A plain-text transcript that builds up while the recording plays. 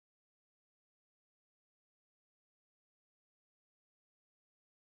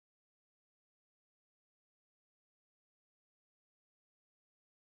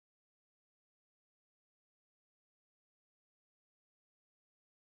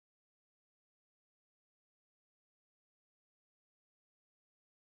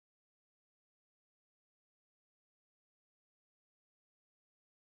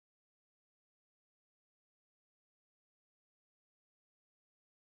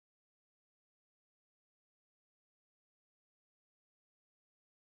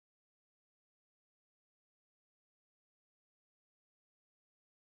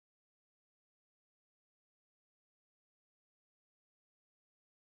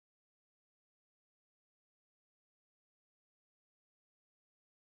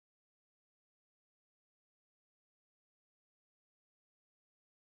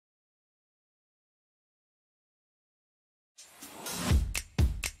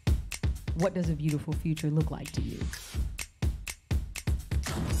What does a beautiful future look like to you?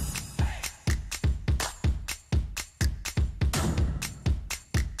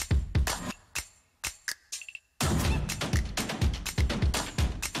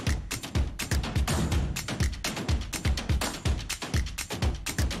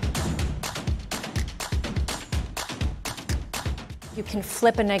 You can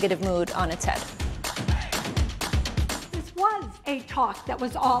flip a negative mood on its head. This was a talk that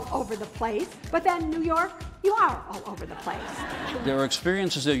was all over the place, but then New York, you are all over the place. There are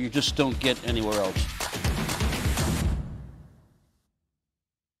experiences that you just don't get anywhere else.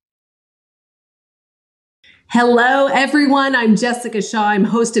 Hello, everyone. I'm Jessica Shaw. I'm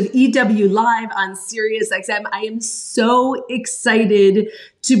host of EW Live on SiriusXM. I am so excited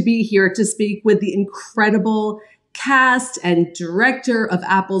to be here to speak with the incredible cast and director of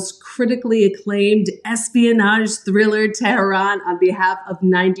Apple's critically acclaimed espionage thriller Tehran on behalf of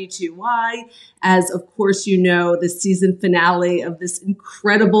 92Y. As, of course, you know, the season finale of this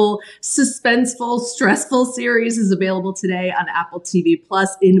incredible, suspenseful, stressful series is available today on Apple TV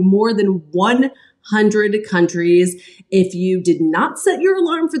Plus in more than 100 countries. If you did not set your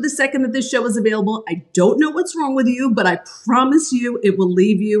alarm for the second that this show is available, I don't know what's wrong with you, but I promise you it will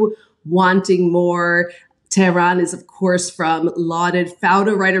leave you wanting more. Tehran is, of course, from lauded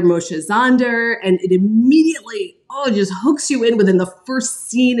Fauda writer Moshe Zander, and it immediately, just hooks you in within the first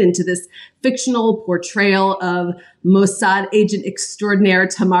scene into this fictional portrayal of Mossad agent extraordinaire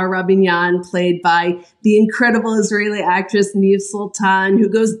Tamar Rabinyan, played by the incredible Israeli actress Niv Sultan, who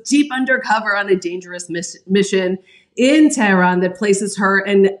goes deep undercover on a dangerous mission in Tehran that places her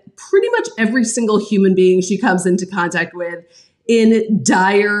and pretty much every single human being she comes into contact with in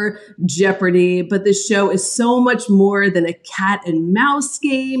dire jeopardy. But this show is so much more than a cat and mouse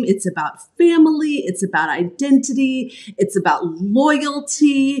game. It's about family. It's about identity. It's about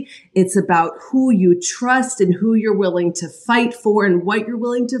loyalty. It's about who you trust and who you're willing to fight for and what you're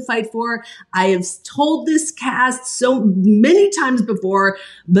willing to fight for. I have told this cast so many times before,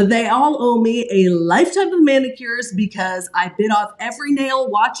 but they all owe me a lifetime of manicures because I bit off every nail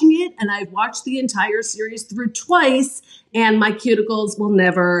watching it, and I've watched the entire series through twice, and my cuticles will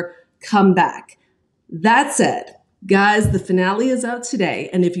never come back. That said, guys, the finale is out today,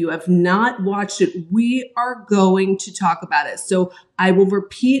 and if you have not watched it, we are going to talk about it. So I will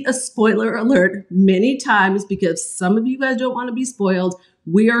repeat a spoiler alert many times because some of you guys don't want to be spoiled.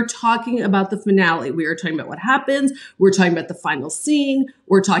 We are talking about the finale. We are talking about what happens. We're talking about the final scene.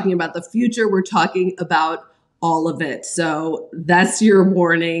 We're talking about the future. We're talking about all of it. So that's your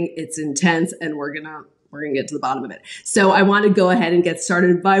warning. It's intense, and we're gonna get to the bottom of it. So I want to go ahead and get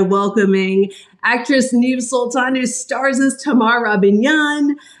started by welcoming actress Niv Sultan, who stars as Tamar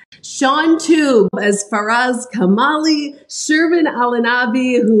Rabinyan, Shaun Toub as Faraz Kamali, Shervin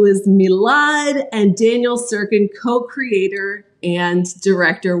Alenabi, who is Milad, and Daniel Syrkin, co-creator and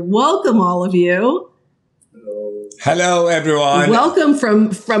director. Welcome, all of you. Hello, everyone. Welcome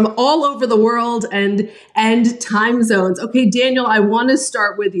from all over the world and time zones. Okay, Daniel, I want to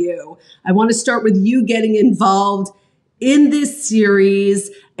start with you. I want to start with you getting involved in this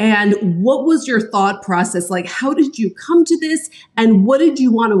series. And what was your thought process like? How did you come to this? And what did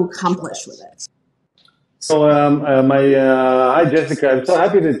you want to accomplish with it? So, hi, Jessica. I'm so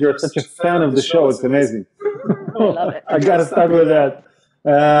happy that you're such a fan of the show. It's amazing. I love it. I got to start with that.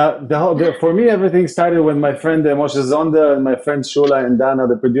 For me, everything started when my friend Moshe Zander and my friend Shula and Dana,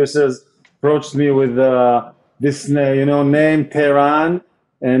 the producers, approached me with this name Tehran,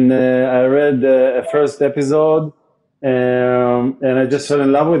 and I read a first episode, and I just fell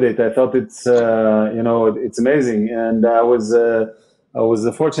in love with it. I thought it's it's amazing, and I was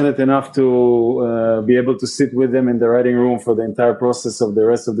fortunate enough to be able to sit with them in the writing room for the entire process of the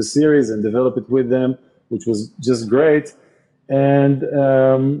rest of the series and develop it with them, which was just great. And,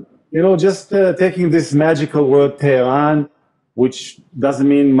 just taking this magical word Tehran, which doesn't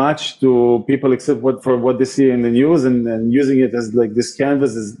mean much to people except for what they see in the news, and using it as like this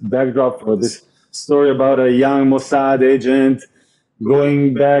canvas, as backdrop for this story about a young Mossad agent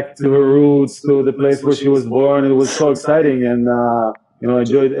going back to her roots, to the place where she was born. It was so exciting, and, I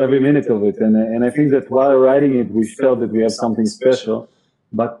enjoyed every minute of it. And I think that while writing it, we felt that we had something special,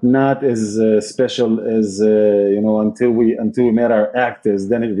 but not as special as until we met our actors.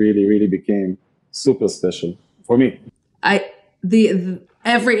 Then it really became super special for me.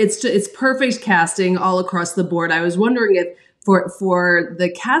 It's perfect casting all across the board. I was wondering if for the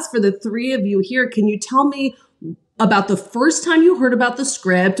cast, for the three of you here, can you tell me about the first time you heard about the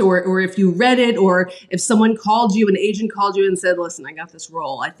script, or if you read it, or if someone called you, an agent called you and said, "Listen, I got this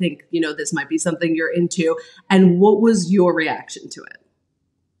role. I think this might be something you're into," and what was your reaction to it?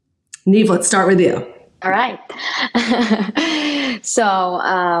 Neve, let's start with you. All right.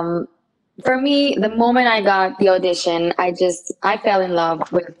 So, for me, the moment I got the audition, I fell in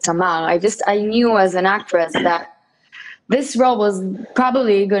love with Tamal. I knew as an actress that this role was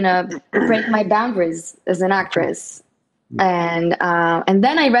probably gonna break my boundaries as an actress. And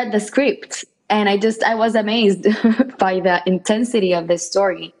then I read the script, and I was amazed by the intensity of this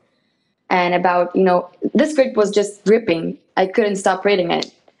story, and about, the script was just gripping. I couldn't stop reading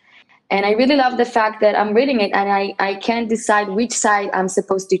it. And I really love the fact that I'm reading it and I can't decide which side I'm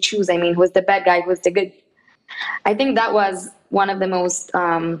supposed to choose. I mean, who's the bad guy, who's the good? I think that was one of the most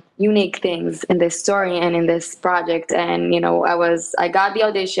unique things in this story and in this project. And, I got the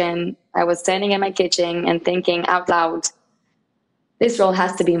audition. I was standing in my kitchen and thinking out loud, this role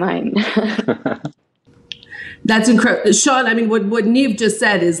has to be mine. That's incredible. Shaun, I mean, what Neve just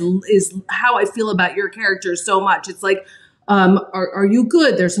said is how I feel about your character so much. It's like, are you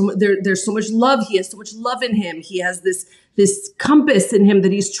good? There's so much love. He has so much love in him. He has this compass in him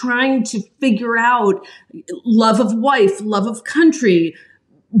that he's trying to figure out: love of wife, love of country,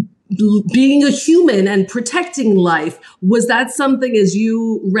 being a human, and protecting life. Was that something, as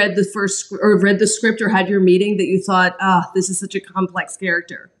you read the script or had your meeting, that you thought, this is such a complex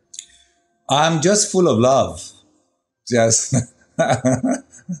character? I'm just full of love. Just.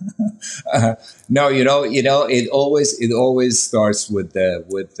 No, it always starts with the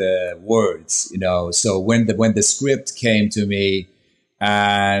words, So when the script came to me,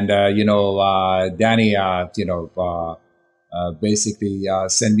 and Danny, basically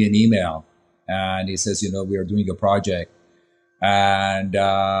sent me an email, and he says, we are doing a project, and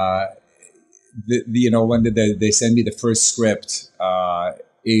when they sent me the first script, I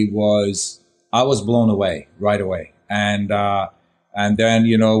was blown away right away, and then,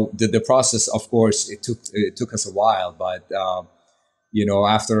 the process, of course, it took us a while, but,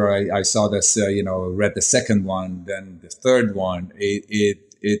 after I saw this, read the second one, then the third one, it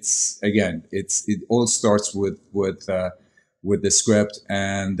all starts with the script.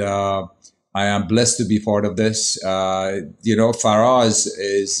 And, I am blessed to be part of this. Faraz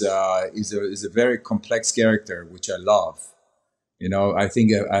is a very complex character, which I love. I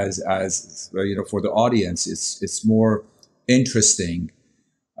think as for the audience, it's more interesting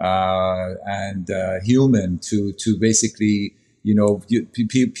and human to basically,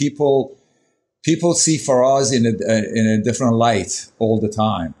 people see Faraz in a different light all the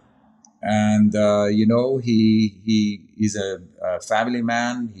time, and he's a family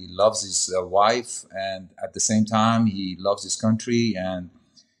man. He loves his wife, and at the same time he loves his country, and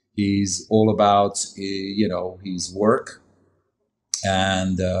he's all about his work,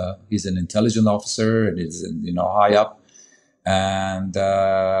 and he's an intelligent officer, and he's high up. And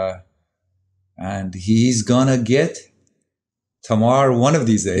he's gonna get Tamar one of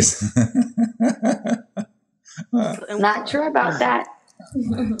these days. Not sure about that.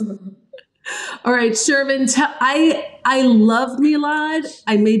 All right, Shervin, I love Milad.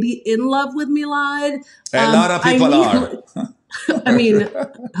 I may be in love with Milad. A lot of people are. I mean,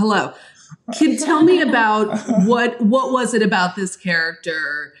 hello. Tell me about what was it about this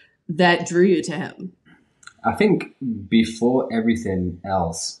character that drew you to him? I think before everything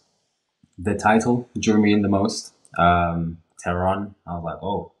else, the title drew me in the most. Tehran. I was like,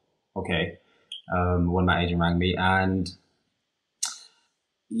 oh, okay. When my agent rang me, and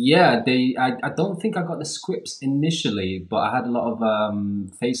yeah, I don't think I got the scripts initially, but I had a lot of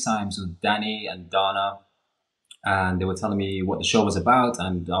FaceTimes with Danny and Dana, and they were telling me what the show was about,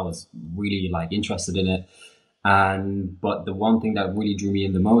 and I was really interested in it. But the one thing that really drew me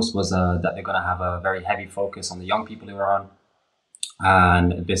in the most was that they're going to have a very heavy focus on the young people who are on,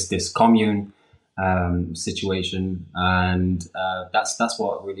 and this commune situation, and that's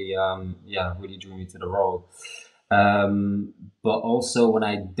what really really drew me to the role. But also when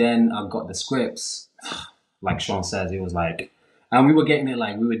I got the scripts, like Shaun says, it was and we were getting it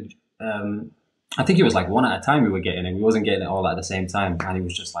we would. I think it was one at a time we were getting it. We wasn't getting it all at the same time, and it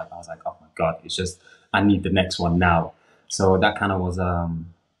was just I was like, oh my god, it's just. I need the next one now. So that kind of was,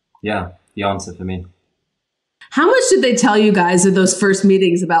 the answer for me. How much did they tell you guys in those first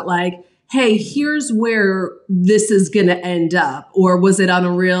meetings about hey, here's where this is going to end up? Or was it on a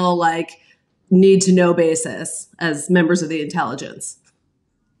real need to know basis as members of the intelligence?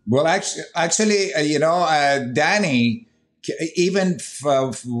 Well, actually, Danny, even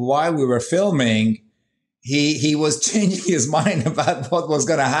while we were filming, he was changing his mind about what was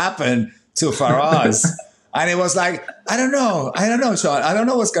going to happen to Faraz. And it was I don't know, Shaun. I don't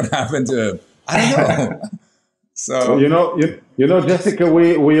know what's going to happen to him. I don't know. So Jessica,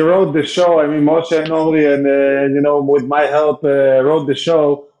 we wrote the show. I mean, Moshe and Ori, and with my help, wrote the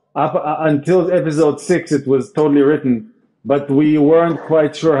show. until episode 6, it was totally written, but we weren't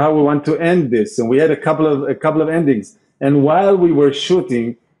quite sure how we want to end this, and we had a couple of endings. And while we were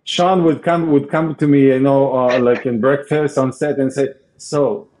shooting, Shaun would come to me, like in breakfast on set, and say,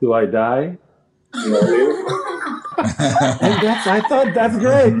 "So, do I die?" And I thought that's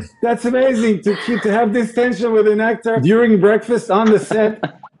great. That's amazing to have this tension with an actor during breakfast on the set.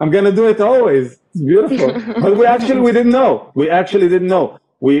 I'm gonna do it always. It's beautiful. But we didn't know. We actually didn't know.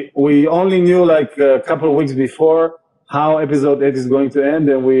 We only knew like a couple of weeks before how episode 8 is going to end,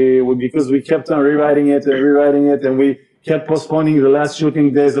 and because we kept on rewriting it, and we kept postponing the last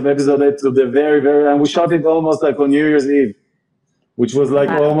shooting days of episode 8 to the very, very end. We shot it almost like on New Year's Eve, which was like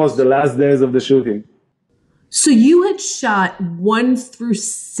almost the last days of the shooting. So you had shot 1 through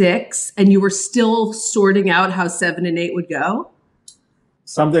 6, and you were still sorting out how 7 and 8 would go?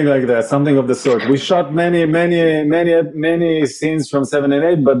 Something like that, something of the sort. We shot many scenes from 7 and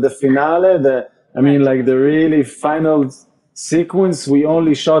 8, but the finale, the really final sequence, we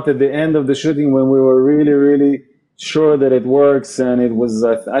only shot at the end of the shooting when we were really, really sure that it works, and it was.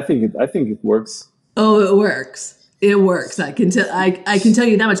 I think it works. Oh, it works. It works. I can tell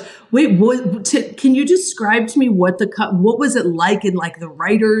you that much. Wait, can you describe to me what was it like in like the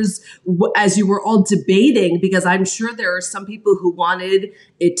writers as you were all debating? Because I'm sure there are some people who wanted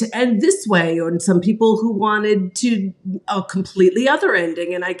it to end this way, and some people who wanted to a completely other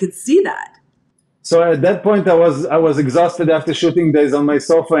ending, and I could see that. So at that point, I was exhausted after shooting days on my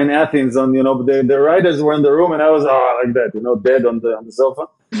sofa in Athens. The writers were in the room, and I was like that, dead on the sofa.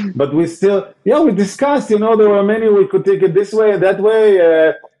 But we discussed. There were many. We could take it this way, that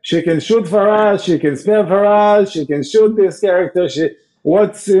way. She can shoot Faraz. She can spare Faraz. She can shoot this character. If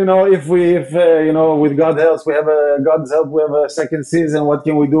with God's help, we have a second season. What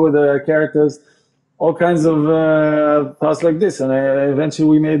can we do with the characters? All kinds of thoughts like this, and eventually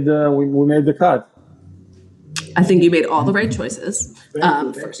we made the cut. I think you made all the right choices.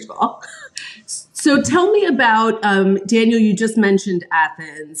 First of all, so tell me about Daniel. You just mentioned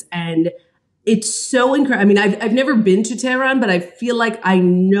Athens, and it's so incredible. I mean, I've never been to Tehran, but I feel like I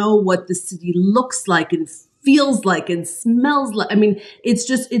know what the city looks like and feels like and smells like. I mean,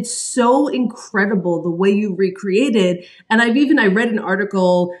 it's so incredible the way you recreated. And I read an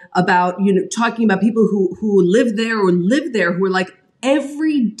article about, talking about people who live there who were like,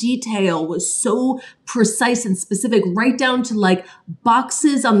 every detail was so precise and specific, right down to like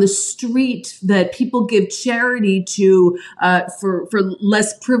boxes on the street that people give charity to, for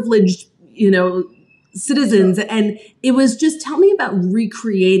less privileged, citizens. And it was just, tell me about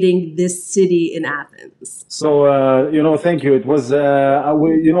recreating this city in Athens. So, thank you. It was,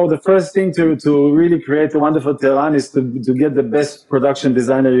 the first thing to really create a wonderful Tehran is to get the best production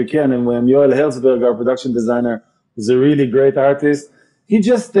designer you can. And when Yoel Helsberg, our production designer, is a really great artist, he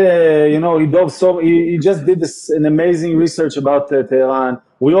just, he just did an amazing research about Tehran.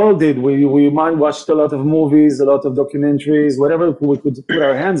 We all did. We watched a lot of movies, a lot of documentaries, whatever we could put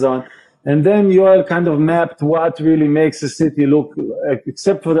our hands on. And then Yoel kind of mapped what really makes a city look,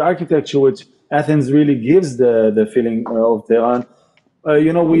 except for the architecture, which Athens really gives the feeling of Tehran.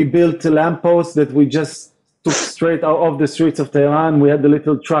 We built lampposts that we just took straight out of the streets of Tehran. We had the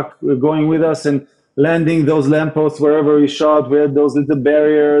little truck going with us and landing those lampposts wherever we shot. We had those little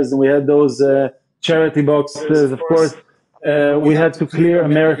barriers, and we had those charity boxes. Of course, we had to clear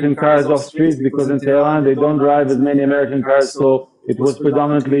American cars off streets because in Tehran they don't drive as many American cars, so it was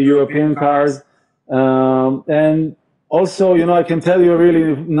predominantly European cars. And also, I can tell you a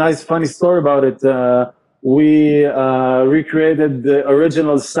really nice, funny story about it. We recreated the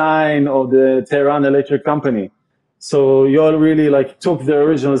original sign of the Tehran Electric Company. So Yoel really took the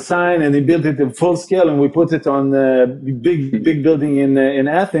original sign and he built it in full scale, and we put it on a big building in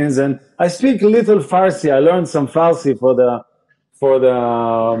Athens. And I speak a little Farsi. I learned some Farsi for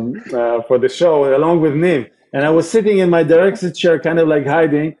the show along with Niv. And I was sitting in my director's chair, kind of like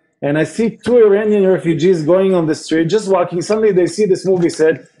hiding, and I see 2 Iranian refugees going on the street, just walking. Suddenly they see this movie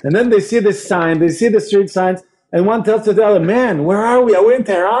set, and then they see this sign, they see the street signs, and one tells the other, "Man, where are we? Are we in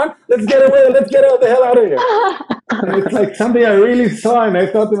Tehran? Let's get away, let's get the hell out of here." And it's like something I really saw, and I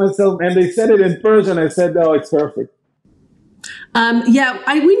thought to myself, and they said it in Persian, I said, "Oh, it's perfect."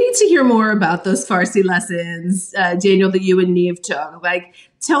 We need to hear more about those Farsi lessons, Daniel, that you and Niv took.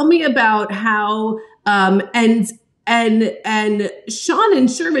 Tell me about how, and Shaun and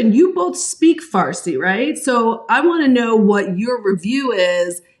Shervin, you both speak Farsi, right? So I want to know what your review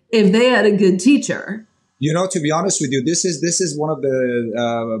is if they had a good teacher. To be honest with you, this is one of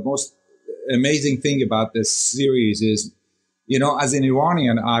the most amazing thing about this series is, as an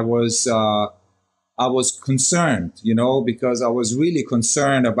Iranian, I was I was concerned, you know, because I was really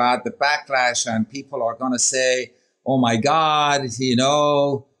concerned about the backlash, and people are going to say, oh my God, you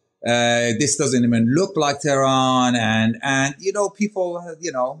know, this doesn't even look like Tehran. And you know, people,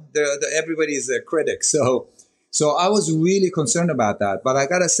 you know, everybody is a critic. So I was really concerned about that. But I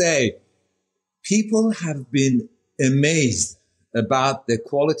got to say, people have been amazed about the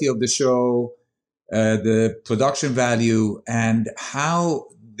quality of the show, the production value, and how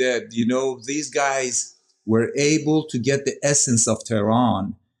these guys were able to get the essence of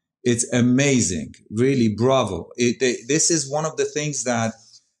Tehran. It's amazing, really, bravo. This is one of the things that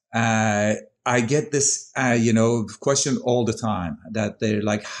I get this, question all the time, that they're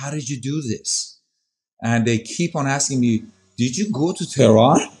like, how did you do this? And they keep on asking me, did you go to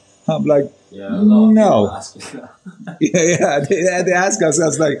Tehran? I'm like, no. They ask us, I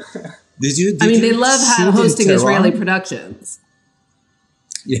was like, did they love hosting Israeli productions.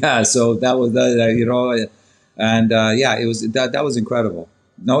 Yeah, so that was and it was that was incredible.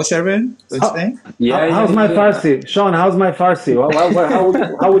 No, Shervin, what you think? How's my Farsi, Shaun? How's my Farsi?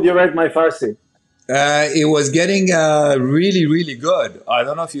 How would you rate my Farsi? It was getting really, really good. I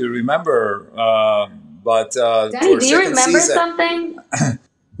don't know if you remember, but Danny, do you remember something?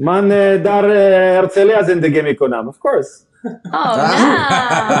 Man dar Herzliya zindagi mikonam, of course. Oh,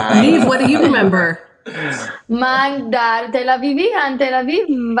 yeah. Niamh, what do you remember? Man dar Tel Avivi and Tel Aviv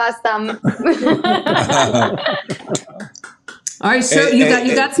bastam. All right, so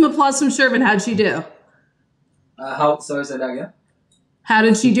you got some applause from Shervin. How'd she do? Sorry, say that again. How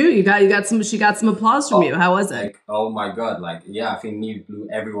did she do? She got some applause from you. How was it? Like, oh my God! I think Niamh blew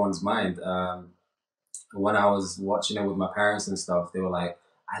everyone's mind. When I was watching it with my parents and stuff, they were like,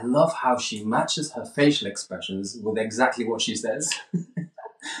 "I love how she matches her facial expressions with exactly what she says."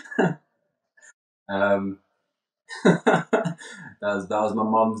 That was my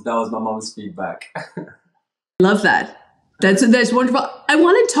mom's feedback. Love that. That's wonderful. I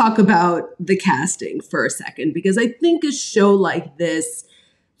want to talk about the casting for a second, because I think a show like this,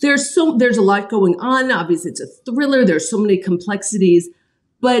 there's a lot going on. Obviously, it's a thriller. There's so many complexities,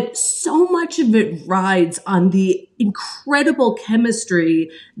 but so much of it rides on the incredible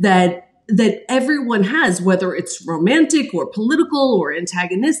chemistry that everyone has, whether it's romantic or political or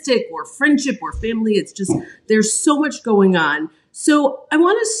antagonistic or friendship or family. It's just, there's so much going on. So I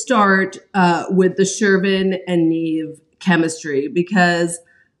want to start with the Shervin and Niamh chemistry, because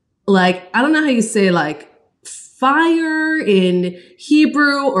I don't know how you say fire in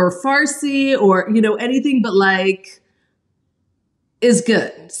Hebrew or Farsi or, anything, but is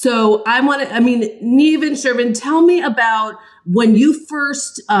good. So Niamh and Shervin, tell me about when you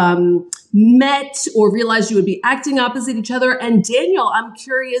first met or realized you would be acting opposite each other. And Daniel, I'm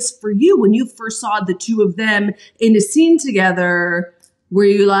curious for you, when you first saw the two of them in a scene together, were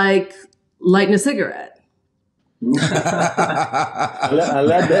you lighting a cigarette? I'll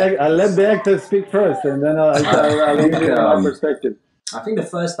let the actors speak first, and then I'll give you my perspective. I think the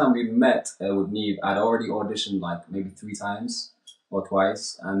first time we met with Niamh, I'd already auditioned maybe 3 times or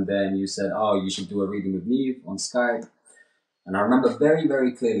twice, and then you said, "Oh, you should do a reading with Niamh on Skype." And I remember very,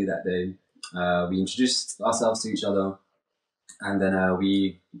 very clearly that day. We introduced ourselves to each other, and then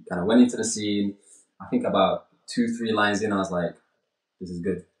we kind of went into the scene. I think about 2-3 lines in, I was like, "This is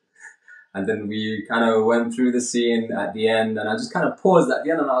good." And then we kind of went through the scene at the end, and I just kind of paused at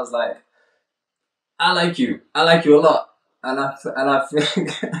the end, and I was like, I like you a lot. And I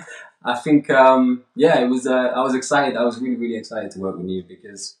think, it was, I was excited. I was really, really excited to work with Niamh,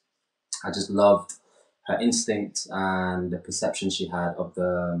 because I just loved her instinct and the perception she had of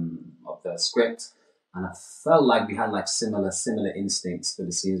the script. And I felt like we had similar instincts for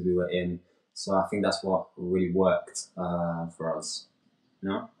the scenes we were in. So I think that's what really worked for us,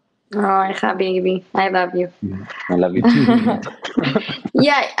 Oh, Habibi, I love you. I love you.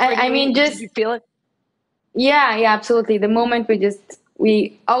 Yeah, I mean, just... Did you feel it? Yeah, absolutely. The moment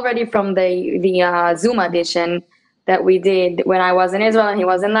we already from the Zoom audition that we did when I was in Israel and he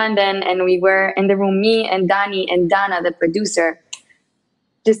was in London, and we were in the room, me and Danny and Dana, the producer.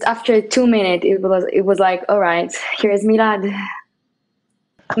 Just after 2 minutes, it was like, all right, here's Milad.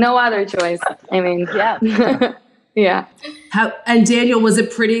 No other choice. I mean, yeah. Yeah. And Daniel, was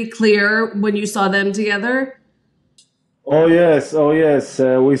it pretty clear when you saw them together? Oh yes.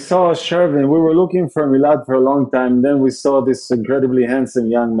 We saw Shervin. We were looking for Milad for a long time. Then we saw this incredibly handsome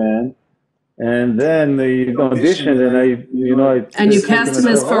young man, and then the auditioned, and and you cast him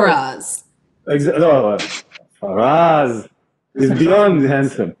as Faraz. No, Faraz is beyond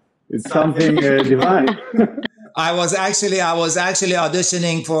handsome. It's something divine. I was actually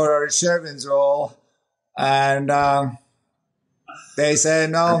auditioning for Shervin's role, and they said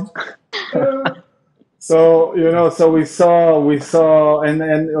no. So so we saw, and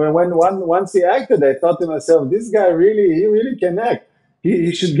when once he acted, I thought to myself, this guy he really can act.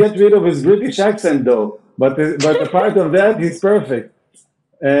 He should get rid of his British accent though. But apart of that, he's perfect.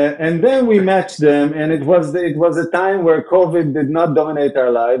 And then we matched them, and it was a time where COVID did not dominate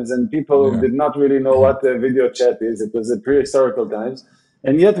our lives, and people did not really know what video chat is. It was a prehistorical times,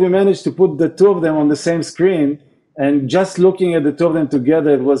 and yet we managed to put the two of them on the same screen. And just looking at the two of them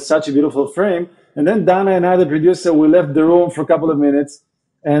together, it was such a beautiful frame. And then Dana and I, the producer, we left the room for a couple of minutes,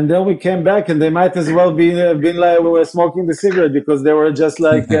 and then we came back, and they might as well been like we were smoking the cigarette, because they were just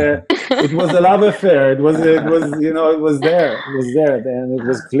like it was a love affair. It was it was there, and it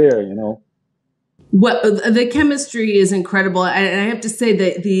was clear. Well, the chemistry is incredible, and I have to say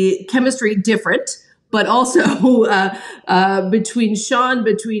that the chemistry different, but also between Shaun,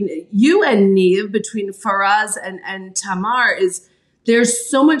 between you and Niamh, between Faraz and Tamar there's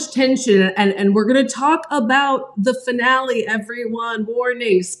so much tension, and we're going to talk about the finale, everyone.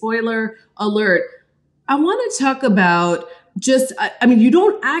 Warning, spoiler alert. I want to talk about you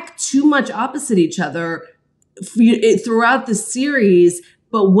don't act too much opposite each other throughout the series,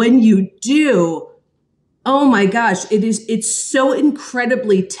 but when you do, oh my gosh, it's so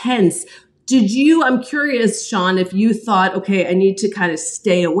incredibly tense. I'm curious, Shaun, if you thought, okay, I need to kind of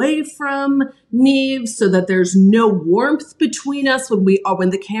stay away from Niamh so that there's no warmth between us when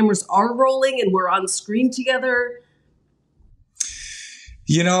the cameras are rolling and we're on screen together?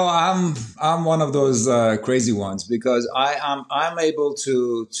 I'm one of those crazy ones, because I'm able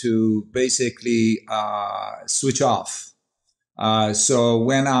to basically switch off. So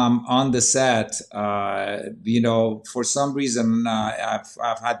when I'm on the set, for some reason,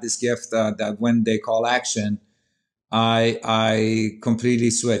 I've had this gift that when they call action, I completely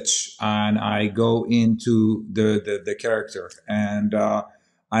switch and I go into the character, and I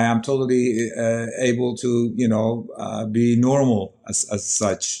am totally able to be normal as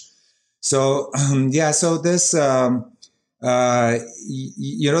such. So so this the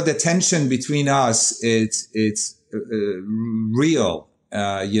tension between us, it's real,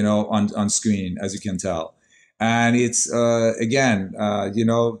 on screen, as you can tell. And it's, again,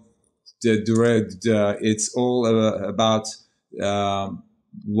 it's all about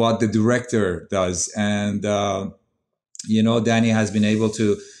what the director does. And, Danny has been able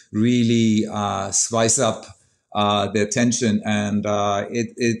to really spice up the tension, and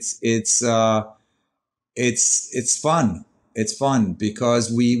it's fun. It's fun because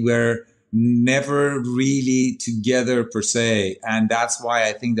we were never really together per se, and that's why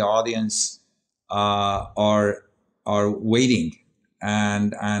I think the audience are waiting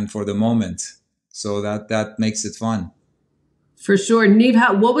and for the moment, so that makes it fun. For sure.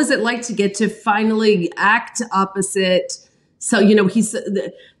 Niamh, what was it like to get to finally act opposite? So he's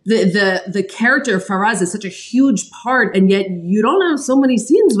the character Faraz is such a huge part, and yet you don't have so many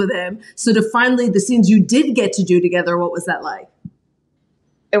scenes with him. So to finally the scenes you did get to do together, what was that like?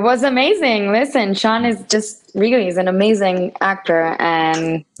 It was amazing. Listen, Shaun is just really is an amazing actor,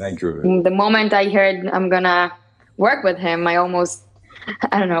 and thank you. The moment I heard I'm gonna work with him, I almost,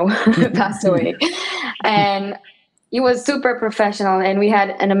 passed away. And he was super professional, and we had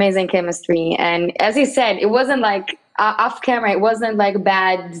an amazing chemistry. And as he said, it wasn't like off camera, it wasn't like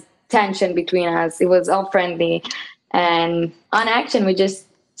bad tension between us. It was all friendly, and on action we just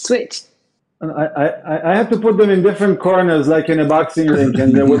switched. I had to put them in different corners, like in a boxing ring,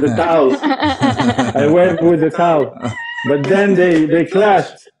 and then with the towels. I went with the towel, but then they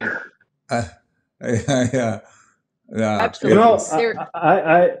clashed. Yeah. Absolutely.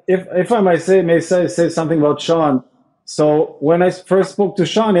 If I might say something about Shaun. So when I first spoke to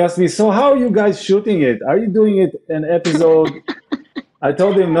Shaun, he asked me, "So how are you guys shooting it? Are you doing it an episode?" I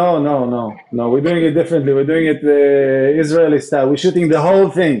told him, no, we're doing it differently. We're doing it Israeli style. We're shooting the whole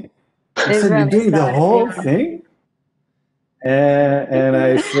thing. I said, "You're doing the whole thing?" And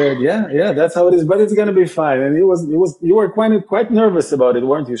I said, yeah, that's how it is, but it's gonna be fine. And you were quite nervous about it,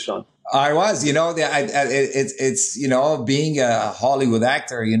 weren't you, Shaun? I was, it's being a Hollywood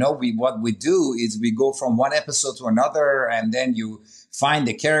actor, what we do is we go from one episode to another, and then you find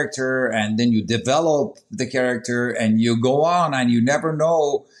the character, and then you develop the character, and you go on, and you never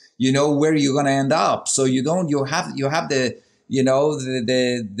know, where you're gonna end up. So you have the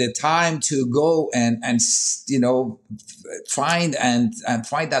the time to go and find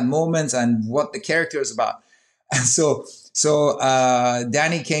that moment and what the character is about. So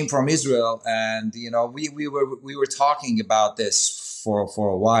Danny came from Israel, and we were talking about this for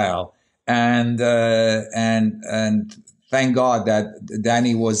a while, and thank God that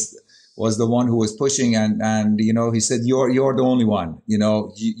Danny was was the one who was pushing, and you know, he said, you're the only one, you know,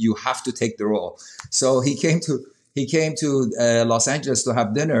 you have to take the role. So he came to Los Angeles to have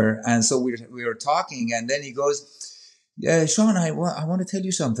dinner, and so we were talking, and then he goes, yeah, Shaun, I want to tell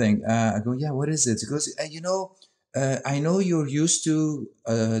you something. I go, yeah, what is it? He goes, you know, I know you're used to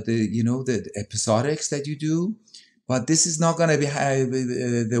the episodics that you do, but this is not going to be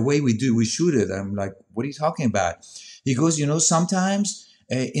the way we shoot it. I'm like, what are you talking about? He goes, you know, sometimes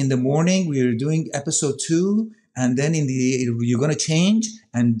in the morning we're doing episode 2, and then you're going to change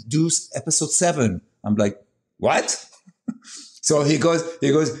and do episode 7. I'm like, what? So he goes,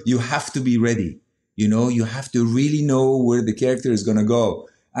 you have to be ready. You know, you have to really know where the character is going to go.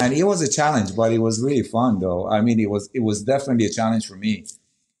 And it was a challenge, but it was really fun, though. I mean, it was definitely a challenge for me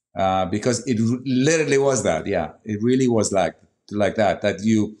because it literally was that. Yeah, it really was like that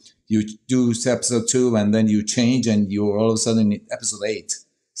you do episode 2 and then you change and you're all of a sudden in episode 8.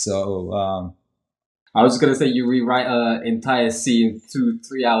 So I was going to say you rewrite an entire scene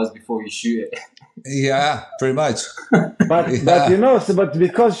 2-3 hours before you shoot it. Yeah, pretty much. But you know, but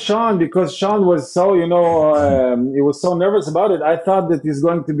because Shaun was so, you know, he was so nervous about it, I thought that he's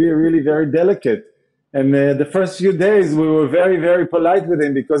going to be really very delicate. And the first few days we were very, very polite with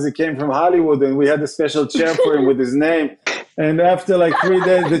him because he came from Hollywood and we had a special chair for him with his name. And after like 3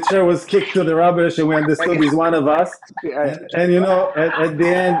 days, the chair was kicked to the rubbish and we understood he's one of us. And you know, at the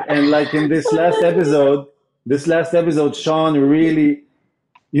end, and like in this last episode, Shaun really,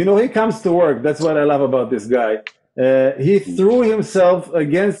 you know, he comes to work. That's what I love about this guy. He threw himself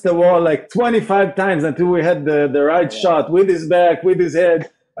against the wall like 25 times until we had the right shot with his back, with his head,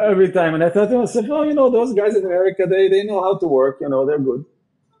 every time. And I thought to myself, oh, you know, those guys in America, they know how to work. You know, they're good.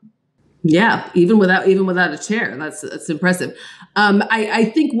 Yeah, even without a chair, that's impressive. I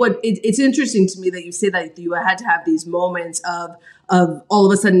think it's interesting to me that you say that you had to have these moments of all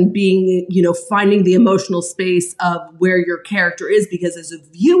of a sudden being, you know, finding the emotional space of where your character is, because as a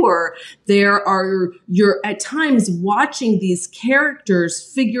viewer, you're at times watching these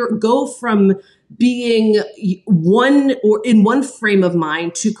characters go from being one or in one frame of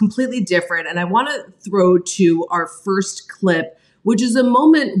mind to completely different. And I want to throw to our first clip, which is a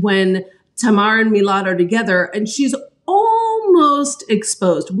moment when Tamar and Milad are together and she's almost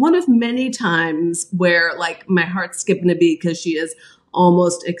exposed. One of many times where like my heart's skipping a beat because she is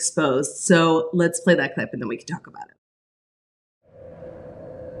almost exposed. So let's play that clip and then we can talk about it.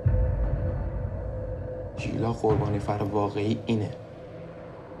 ژیلا قربانی فر واقعی اینه.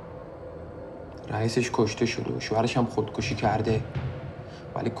 رئیسش کشته شده و شوهرش هم خودکشی کرده.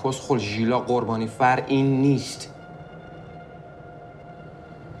 ولی کسخل ژیلا قربانی فر این نیست.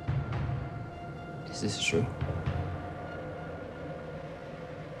 Is this true?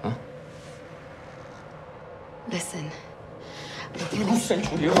 Huh? Listen.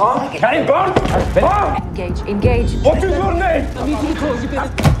 Engage. What is your name?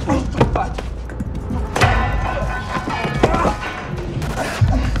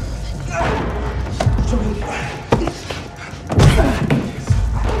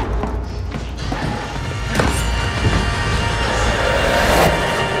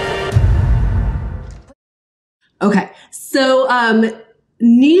 Okay, so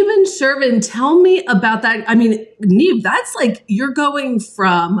Neve and Shervin, tell me about that. I mean, Neve, that's like you're going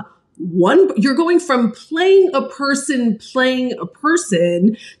from playing a person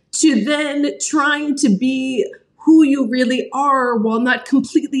to then trying to be who you really are while not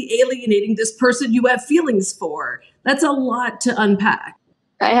completely alienating this person you have feelings for. That's a lot to unpack.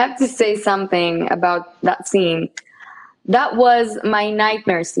 I have to say something about that scene. That was my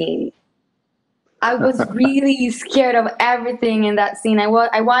nightmare scene. I was really scared of everything in that scene. I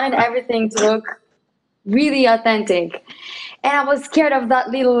wanted everything to look really authentic. And I was scared of that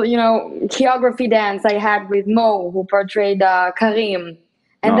little, you know, choreography dance I had with Mo, who portrayed Karim.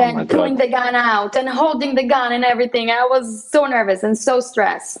 And then pulling the gun out and holding the gun and everything. I was so nervous and so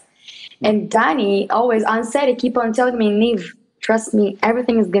stressed. And Danny always on set, he keep on telling me, Neve, trust me,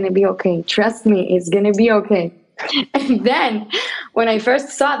 everything is going to be okay. Trust me, it's going to be okay. And then when I first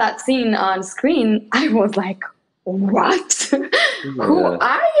saw that scene on screen, I was like, what? Who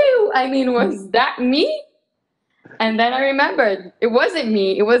are you? I mean, was that me? And then I remembered it wasn't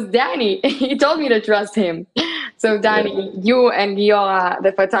me. It was Danny. He told me to trust him. So Danny, you and Giora,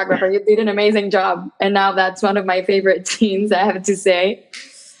 the photographer, you did an amazing job. And now that's one of my favorite scenes, I have to say.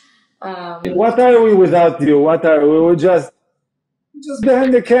 What are we without you? What are we? We're just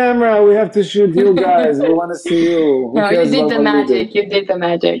behind the camera. We have to shoot you guys. We want to see you. No, you did the magic. You did the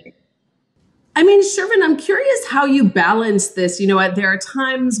magic. I mean, Shervin, I'm curious how you balance this. You know, there are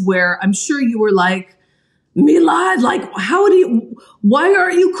times where I'm sure you were like, Milad, like, why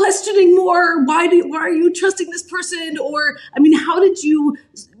are you questioning more? Why are you trusting this person? Or, I mean, how did you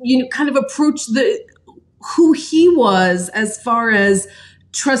kind of approach who he was as far as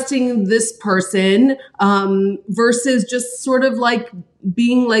trusting this person, versus just sort of like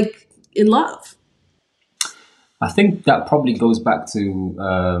being like in love? I think that probably goes back to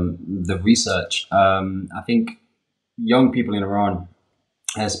the research. I think young people in Iran,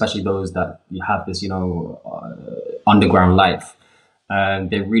 especially those that have this, underground life,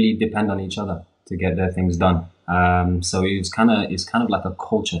 they really depend on each other to get their things done. So it's kind of like a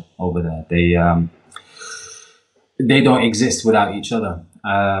culture over there. They don't exist without each other.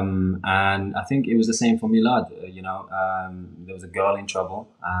 And I think it was the same for Milad. There was a girl in trouble,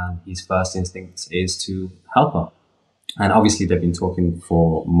 and his first instinct is to help her. And obviously, they've been talking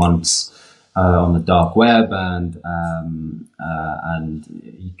for months on the dark web, and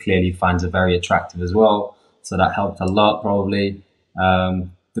he clearly finds her very attractive as well. So that helped a lot, probably.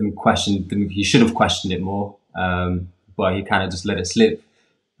 He should have questioned it more, but he kind of just let it slip.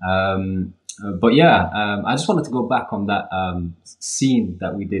 I just wanted to go back on that scene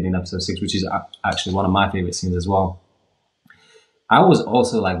that we did in episode 6, which is actually one of my favorite scenes as well. I was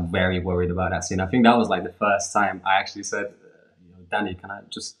also like very worried about that scene. I think that was like the first time I actually said, Danny, can I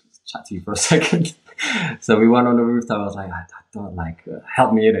just chat to you for a second? So we went on the rooftop. I was like, I don't like,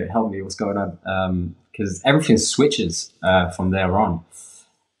 help me in it, help me, what's going on? Because everything switches from there on.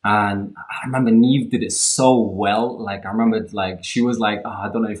 And I remember Neve did it so well. Like, I remember, like, she was like, I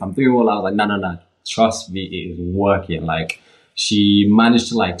don't know if I'm doing well. I was like, no, trust me, it is working. Like, she managed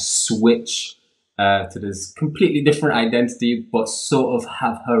to, like, switch to this completely different identity, but sort of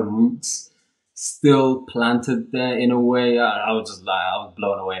have her roots still planted there in a way. I was just like, I was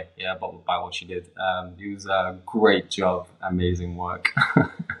blown away, by what she did. It was a great job, amazing work.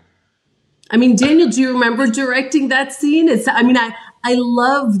 I mean, Daniel, do you remember directing that scene? I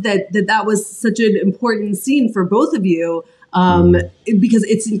love that was such an important scene for both of you, because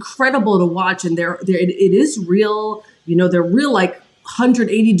it's incredible to watch, and it is real. They're real, like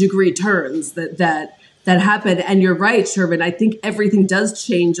 180-degree turns that happen. And you're right, Shervin. I think everything does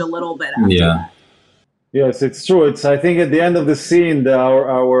change a little bit after that. Yes, it's true. I think at the end of the scene,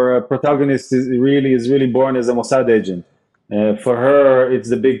 our protagonist is really born as a Mossad agent. For her, it's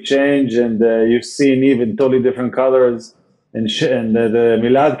the big change, and you see Neve in totally different colors, and the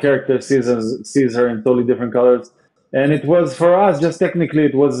Milad character sees her in totally different colors. And it was, for us, just technically,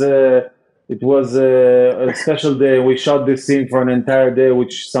 it was a special day. We shot this scene for an entire day,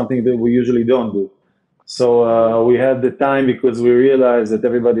 which is something that we usually don't do. So we had the time because we realized that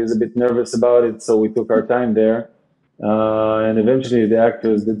everybody is a bit nervous about it, so we took our time there. And eventually, the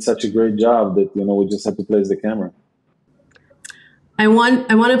actors did such a great job that we just had to place the camera. I want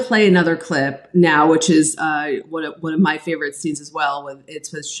to play another clip now, which is one of my favorite scenes as well.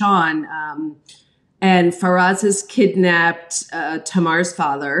 It's with Shaun, and Faraz has kidnapped Tamar's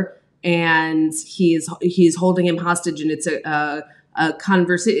father, and he's holding him hostage, and it's a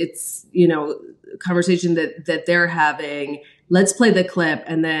conversation that they're having. Let's play the clip,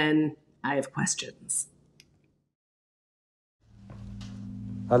 and then I have questions.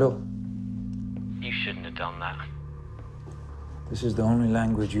 Hello. You shouldn't have done that. This is the only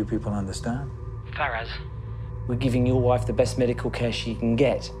language you people understand? Faraz. We're giving your wife the best medical care she can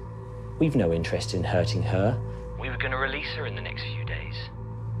get. We've no interest in hurting her. We were going to release her in the next few days.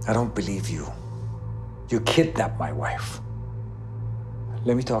 I don't believe you. You kidnapped my wife.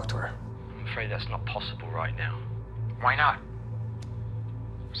 Let me talk to her. I'm afraid that's not possible right now. Why not?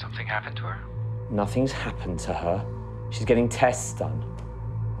 Something happened to her? Nothing's happened to her. She's getting tests done.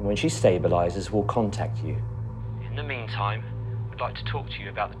 And when she stabilizes, we'll contact you. In the meantime, I'd like to talk to you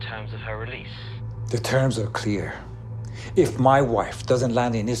about the terms of her release. The terms are clear. If my wife doesn't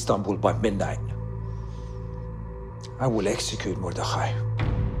land in Istanbul by midnight, I will execute Mordechai.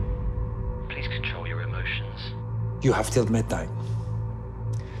 Please control your emotions. You have till midnight.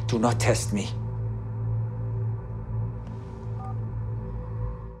 Do not test me.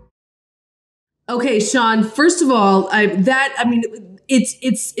 Okay, Shaun, first of all,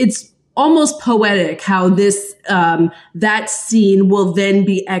 it's almost poetic how this that scene will then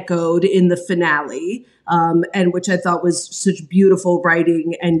be echoed in the finale, and which I thought was such beautiful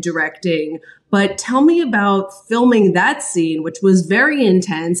writing and directing. But tell me about filming that scene, which was very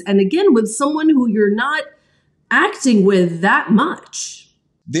intense, and again with someone who you're not acting with that much.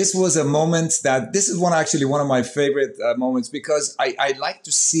 This was a moment this is one of my favorite moments, because I like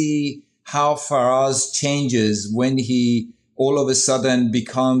to see how Faraz changes when he all of a sudden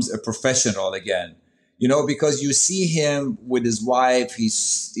becomes a professional again, because you see him with his wife,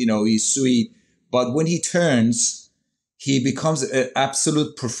 he's sweet, but when he turns, he becomes an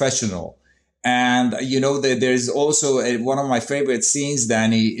absolute professional. And there's also one of my favorite scenes,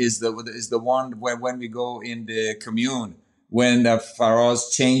 Danny, is the one when we go in the commune, when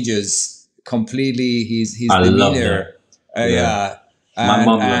Faraz changes completely his demeanor. Yeah. My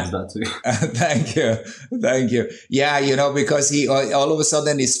mom loves that too. Thank you. Yeah, because he all of a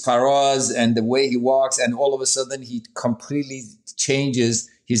sudden is Faraz, and the way he walks, and all of a sudden he completely changes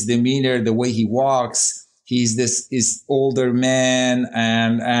his demeanor, the way he walks. He's this older man,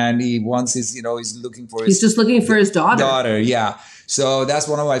 and he wants he's looking for he's just looking for his daughter. Yeah. So that's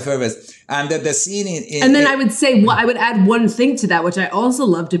one of my favorites. And the scene and then I would say, I would add one thing to that, which I also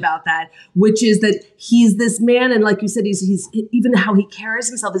loved about that, which is that he's this man, and like you said, he's even how he carries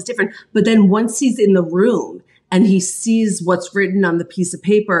himself is different. But then once he's in the room and he sees what's written on the piece of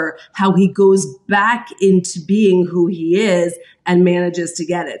paper, how he goes back into being who he is and manages to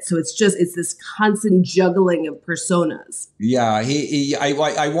get it. So it's this constant juggling of personas. Yeah,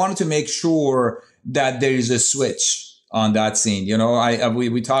 I wanted to make sure that there is a switch on that scene.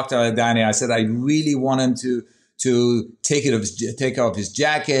 We talked to Danny. I said I really want him to take off his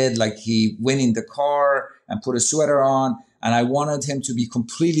jacket, like he went in the car and put a sweater on, and I wanted him to be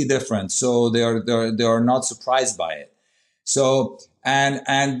completely different, so they are not surprised by it. So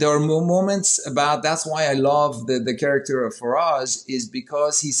and there are moments about, that's why I love the character of Faraz, is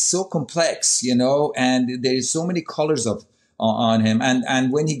because he's so complex, and there's so many colors on him.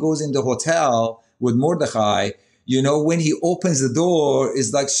 And when he goes in the hotel with Mordechai, when he opens the door,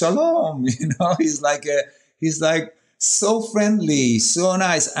 it's like shalom, he's like so friendly, so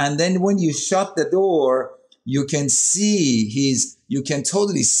nice. And then when you shut the door, you can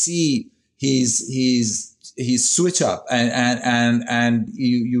totally see his switch up, and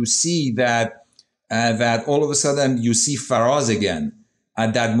you see that all of a sudden you see Faraz again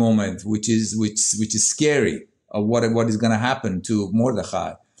at that moment, which is scary of what is going to happen to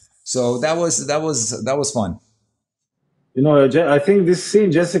Mordechai. So that was fun. I think this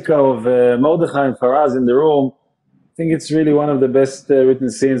scene, Jessica, of Mordechai and Faraz in the room, I think it's really one of the best written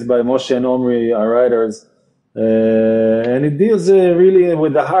scenes by Moshe and Omri, our writers. And it deals really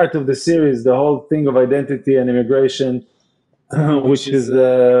with the heart of the series, the whole thing of identity and immigration, which is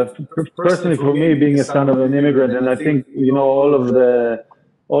personally for me, being a son of an immigrant, and I think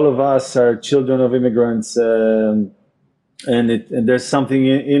all of us are children of immigrants, and there's something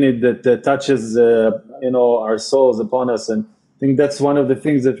in it that touches our souls upon us, and I think that's one of the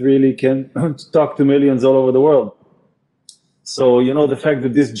things that really can talk to millions all over the world. So the fact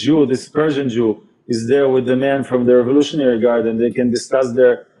that this Persian Jew, is there with the man from the Revolutionary Guard, and they can discuss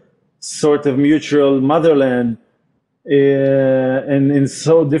their sort of mutual motherland and in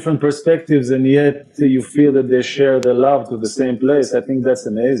so different perspectives, and yet you feel that they share the love to the same place. I think that's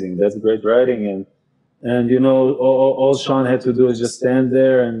amazing. That's great writing, and all Shaun had to do is just stand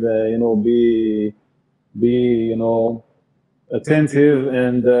there and be attentive,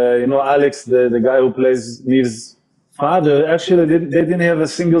 and Alex, the guy who plays Neve's father, actually they didn't have a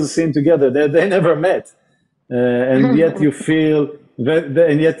single scene together. They never met, and yet you feel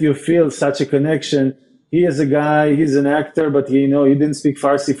such a connection. He is a guy, he's an actor, but he didn't speak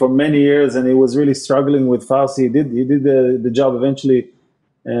Farsi for many years, and he was really struggling with Farsi. He did the job eventually,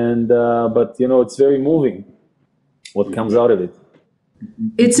 and but it's very moving what comes out of it.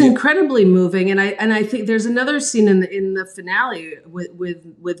 It's incredibly moving, and I think there's another scene in the finale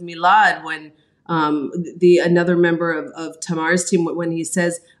with Milad, when another member of Tamar's team, when he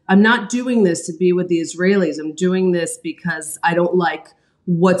says, "I'm not doing this to be with the Israelis. I'm doing this because I don't like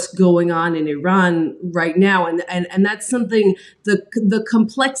what's going on in Iran right now," and that's something, the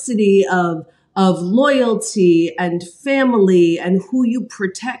complexity of loyalty and family and who you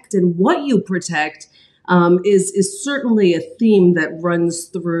protect and what you protect is certainly a theme that runs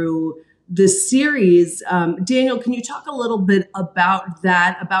through this series. Daniel, can you talk a little bit about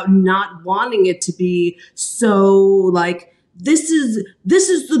that, about not wanting it to be so like, this is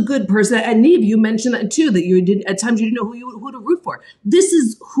the good person? And Neve, you mentioned that too, that at times you didn't know who to root for. This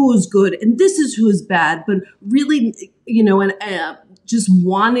is who's good and this is who's bad, but really, just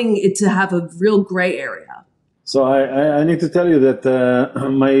wanting it to have a real gray area. So I need to tell you that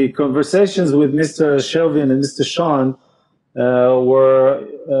my conversations with Mr. Shervin and Mr. Shaun were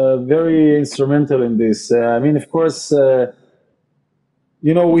very instrumental in this. Of course,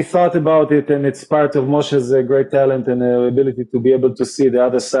 we thought about it, and it's part of Moshe's great talent and ability to be able to see the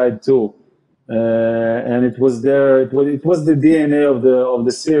other side too. And it was there. It was the DNA of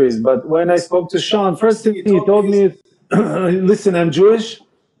the series. But when I spoke to Shaun, first thing he told me, "Listen, I'm Jewish,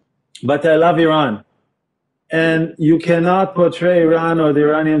 but I love Iran." and you cannot portray Iran or the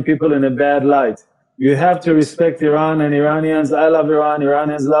Iranian people in a bad light. You have to respect Iran and Iranians. I love Iran.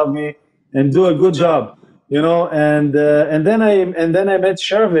 Iranians love me, and do a good job, you know. And then I met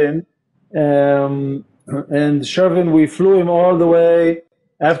Shervin, and Shervin, we flew him all the way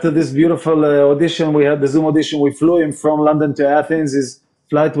after this beautiful audition. We had the Zoom audition. We flew him from London to Athens. His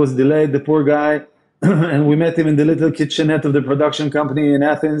flight was delayed, the poor guy, and we met him in the little kitchenette of the production company in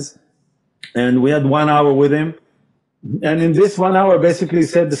Athens, and we had 1 hour with him. And in this 1 hour, basically he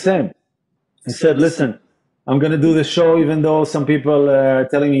said the same. He said, listen, I'm going to do the show even though some people are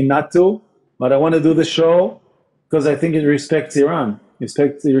telling me not to, but I want to do the show because I think it respects Iran. It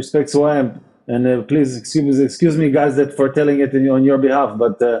respects who I am. And please excuse me, guys, that for telling it on your behalf.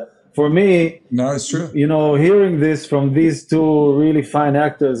 But for me, no, it's true. You know, hearing this from these two really fine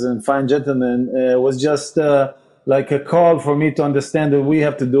actors and fine gentlemen was just like a call for me to understand that we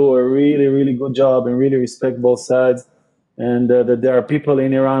have to do a really, really good job and really respect both sides. And that there are people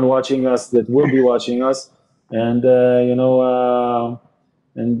in Iran watching us that will be watching us, and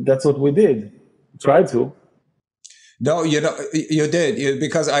and that's what we did. Try to. No, you did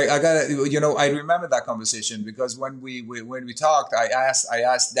because I got I remember that conversation because when we talked, I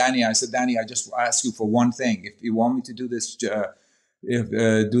asked Danny. I said, Danny, I just ask you for one thing. If you want me to do this,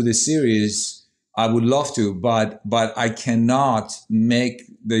 do this series, I would love to, but I cannot make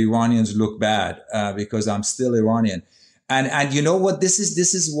the Iranians look bad because I'm still Iranian. And you know what? This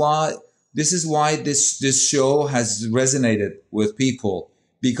is why this show has resonated with people,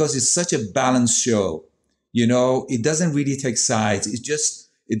 because it's such a balanced show. You know, it doesn't really take sides. It's just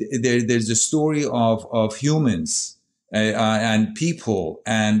there's a story of humans and people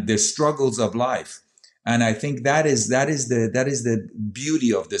and their struggles of life. And I think that is the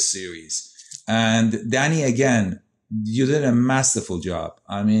beauty of this series. And Danny, again, you did a masterful job.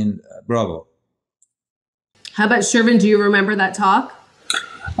 I mean, bravo. How about Shervin? Do you remember that talk?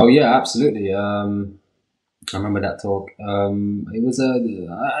 Oh yeah, absolutely. I remember that talk. It was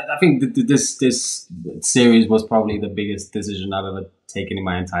I think this series was probably the biggest decision I've ever taken in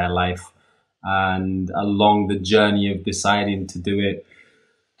my entire life, and along the journey of deciding to do it,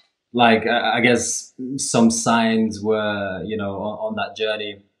 like I guess some signs were, on that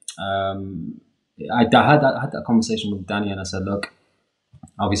journey. I had that conversation with Danny, and I said, look,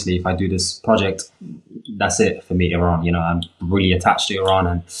 obviously, if I do this project, that's it for me, Iran. I'm really attached to Iran,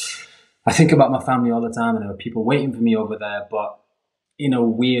 and I think about my family all the time, and there are people waiting for me over there. But in a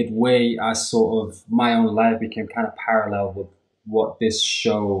weird way, I sort of, my own life became kind of parallel with what this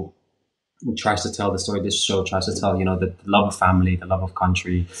show tries to tell. The story this show tries to tell, the love of family, the love of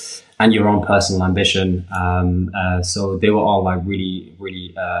country, and your own personal ambition. So they were all like really,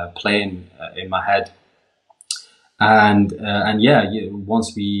 really playing in my head. And yeah,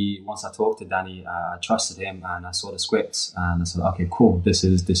 once I talked to Danny, I trusted him, and I saw the scripts, and I said, okay, cool. This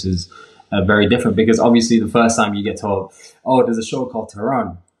is very different, because obviously the first time you get told, oh, there's a show called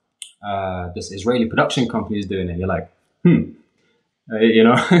Tehran, this Israeli production company is doing it. You're like,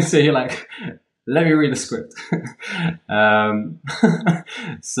 so you're like, let me read the script.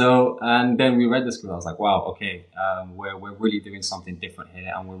 So, and then we read the script. I was like, wow, okay, we're really doing something different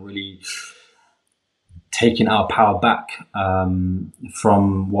here, and we're really taking our power back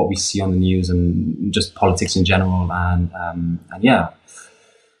from what we see on the news and just politics in general, and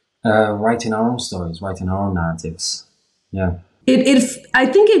writing our own stories, writing our own narratives. Yeah. I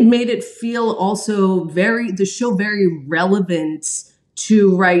think it made it feel also the show very relevant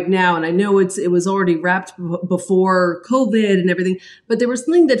to right now. And I know it was already wrapped before COVID and everything, but there was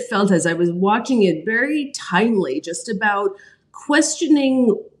something that felt, as I was watching it, very timely, just about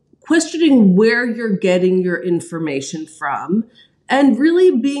questioning where you're getting your information from, and really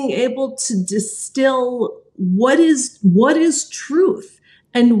being able to distill what is truth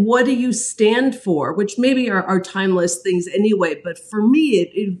and what do you stand for, which maybe are timeless things anyway. But for me,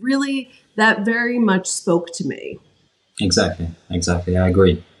 it really, that very much spoke to me. Exactly. I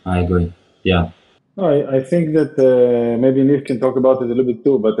agree. Yeah. I think that maybe Niv can talk about it a little bit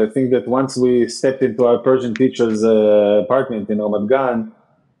too, but I think that once we stepped into our Persian teacher's apartment in Ramat Gan,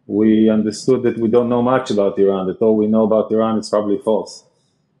 we understood that we don't know much about Iran, that all we know about Iran is probably false.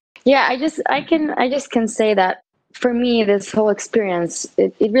 Yeah, I just can say that for me, this whole experience,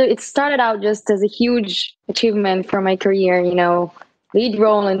 it started out just as a huge achievement for my career, lead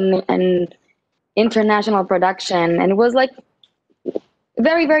role in international production. And it was like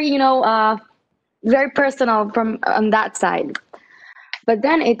very, very, very personal from on that side. But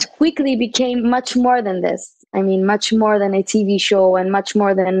then it quickly became much more than this. I mean, much more than a TV show and much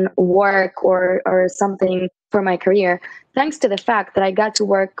more than work or something for my career, thanks to the fact that I got to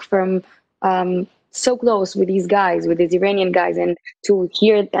work from so close with these guys, with these Iranian guys, and to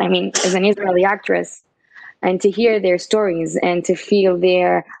hear, I mean, as an Israeli actress, and to hear their stories and to feel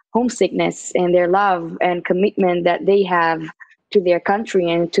their homesickness and their love and commitment that they have to their country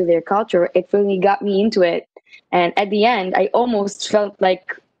and to their culture, it really got me into it. And at the end, I almost felt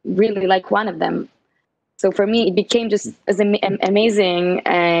like really like one of them. So for me, it became just as an amazing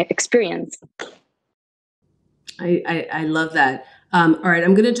experience. I love that. All right,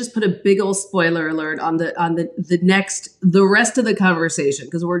 I'm gonna just put a big old spoiler alert on the rest of the conversation,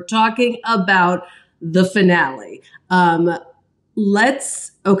 because we're talking about the finale.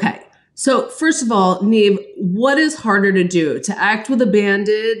 Okay. So first of all, Neve, what is harder to do? To act with a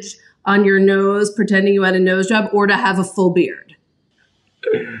bandage on your nose, pretending you had a nose job, or to have a full beard?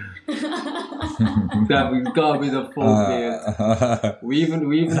 That gotta be the full beard. We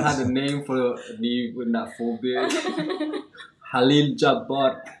even had a name for Neve with that full beard. Halil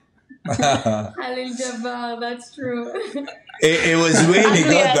Jabbar. Halil Jabbar, that's true. It was really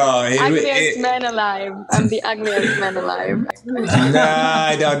good though. Ugliest man alive. I'm the ugliest man alive. Nah,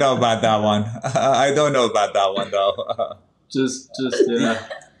 I don't know about that one. I don't know about that one though. Just yeah.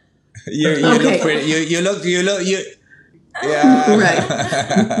 You look pretty. You look. Yeah.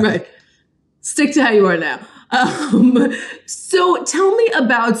 Right. Stick to how you are now. So tell me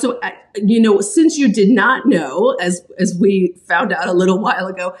about, since you did not know, as we found out a little while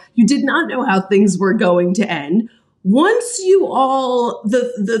ago, you did not know how things were going to end. Once you all,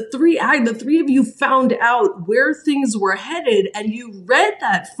 the three of you found out where things were headed and you read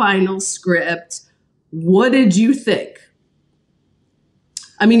that final script, what did you think?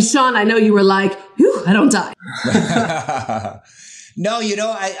 I mean, Shaun, I know you were like, "Whew, I don't die." No,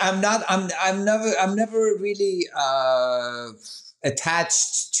 I'm never really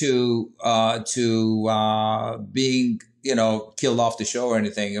attached to being, killed off the show or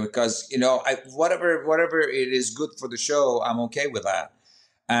anything, because, whatever it is good for the show, I'm okay with that.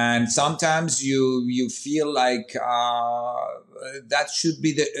 And sometimes you feel like that should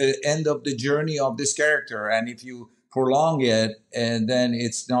be the end of the journey of this character. And if you prolong it, and then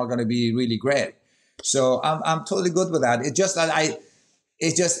it's not going to be really great. So I'm totally good with that. It's just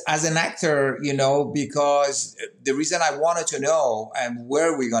as an actor, because the reason I wanted to know and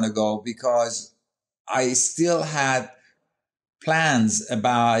where we're going to go, because I still had plans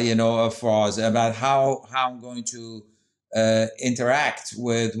about, for us, about how I'm going to interact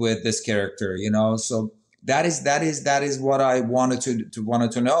with this character, so that is what I wanted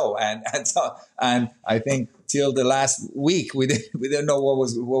to know. And I think till the last week, we didn't know what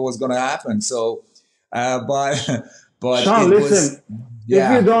was going to happen. So, but Shaun, listen.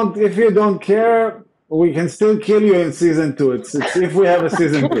 Yeah. If you don't care, we can still kill you in season 2. It's if we have a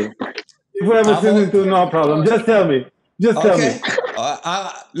season 2. If we have a season 2, no problem. Just tell me. Tell me.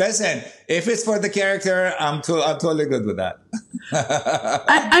 Listen, if it's for the character, I'm totally good with that.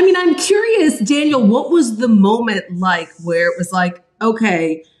 I mean, I'm curious, Daniel, what was the moment like where it was like,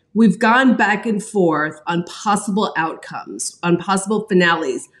 okay, we've gone back and forth on possible outcomes, on possible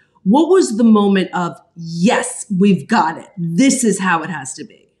finales. What was the moment of, yes, we've got it. This is how it has to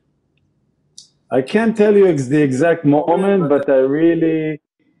be? I can't tell you the exact moment, but I really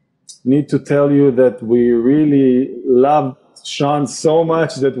need to tell you that we really loved Shaun so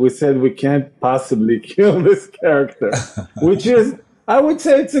much that we said we can't possibly kill this character, which is, I would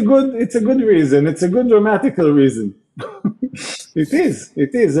say, it's a good reason. It's a good dramatical reason. It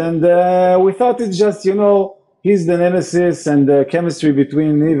is. And we thought it's just, he's the nemesis, and the chemistry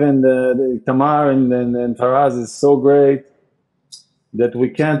between Neve and Tamar and Faraz is so great that we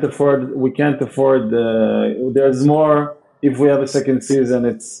can't afford. There's more. If we have a second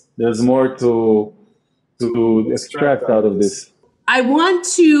season, there's more to extract out of this. I want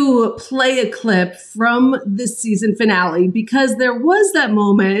to play a clip from the season finale, because there was that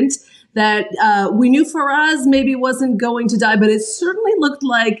moment that we knew Faraz maybe wasn't going to die, but it certainly looked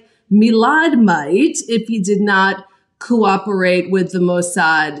like Milad might if he did not cooperate with the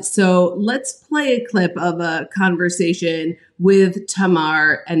Mossad. So let's play a clip of a conversation with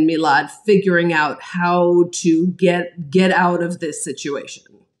Tamar and Milad figuring out how to get out of this situation.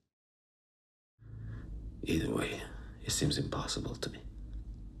 Either way, it seems impossible to me.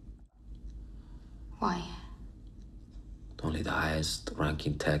 Why? Only the highest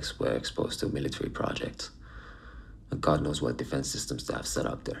ranking techs were exposed to military projects. And God knows what defense systems they have set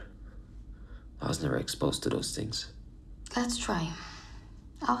up there. I was never exposed to those things. Let's try.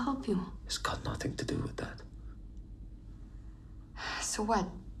 I'll help you. It's got nothing to do with that. So what?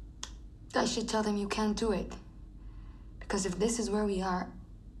 I should tell them you can't do it. Because if this is where we are,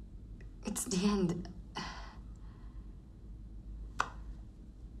 it's the end.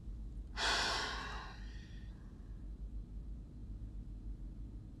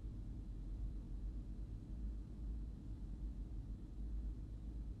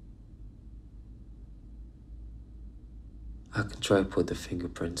 I can try to put the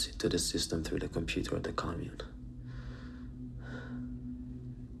fingerprints into the system through the computer of the commune.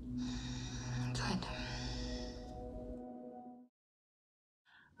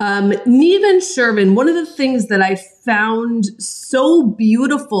 Neve and Shervin, one of the things that I found so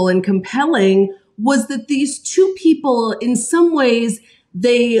beautiful and compelling was that these two people, in some ways,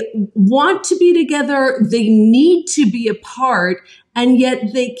 they want to be together, they need to be apart, and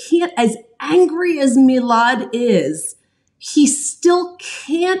yet they can't. As angry as Milad is, he still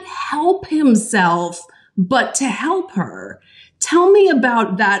can't help himself but to help her. Tell me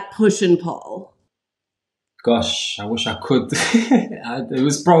about that push and pull. Gosh, I wish I could. It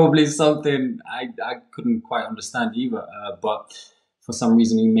was probably something I couldn't quite understand either, but for some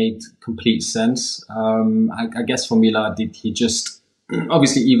reason it made complete sense. I guess for Milad, he just,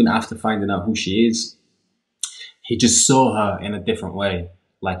 obviously even after finding out who she is, he just saw her in a different way.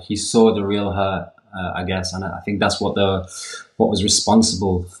 Like he saw the real her, I guess, and I think that's what was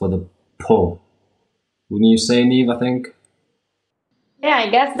responsible for the pull. Wouldn't you say, Neve, I think? Yeah, I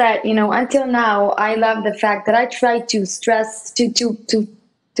guess that, until now, I love the fact that I try to stress, to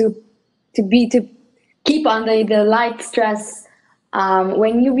keep on the light stress,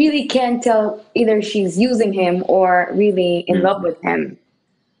 when you really can't tell either she's using him or really in love with him.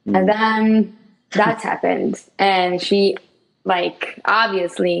 And then that happened. And she,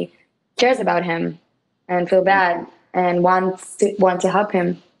 obviously cares about him and feel bad and want to help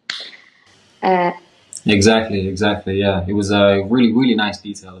him. Exactly. Yeah, it was a really, really nice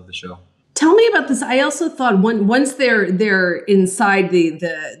detail of the show. Tell me about this. I also thought once they're inside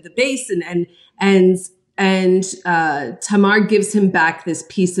the base and Tamar gives him back this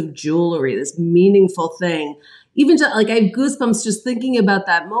piece of jewelry, this meaningful thing. Even I have goosebumps just thinking about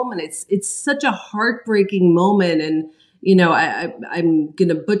that moment. It's such a heartbreaking moment, and I'm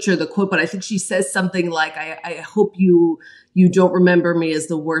gonna butcher the quote, but I think she says something like, "I hope you don't remember me as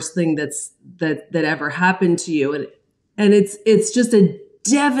the worst thing that ever happened to you," and it's just a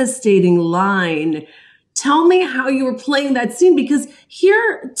devastating line. Tell me how you were playing that scene, because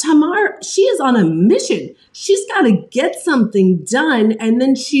here Tamar, she is on a mission. She's got to get something done, and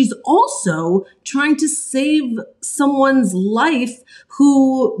then she's also trying to save someone's life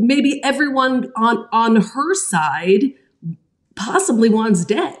who maybe everyone on her side possibly wants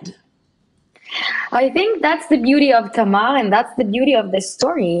dead. I think that's the beauty of Tamar, and that's the beauty of this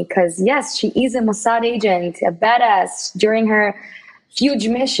story, because yes, she is a Mossad agent, a badass during her huge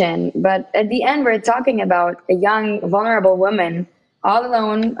mission, but at the end we're talking about a young, vulnerable woman all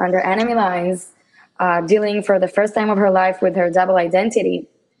alone under enemy lines, dealing for the first time of her life with her double identity.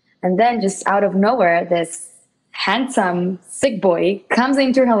 And then just out of nowhere, this handsome, sick boy comes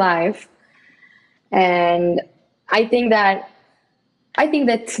into her life. And I think that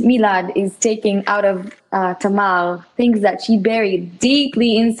Milad is taking out of Tamar things that she buried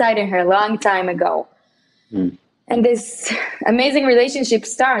deeply inside of her a long time ago. And this amazing relationship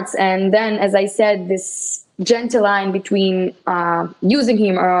starts. And then, as I said, this gentle line between using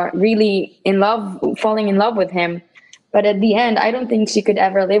him or really falling in love with him. But at the end, I don't think she could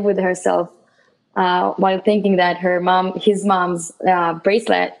ever live with herself while thinking that his mom's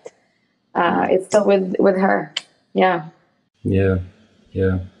bracelet is still with her. Yeah.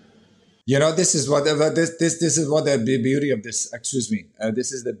 This is what this is what the beauty of this. Excuse me.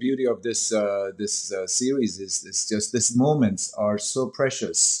 This is the beauty of this series. Is just these moments are so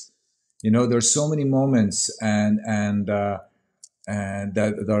precious. There's so many moments and that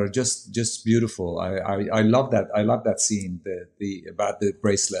are just beautiful. I love that. I love that scene. The about the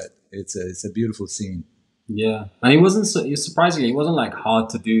bracelet. It's a beautiful scene. Yeah, and it wasn't surprisingly, it wasn't hard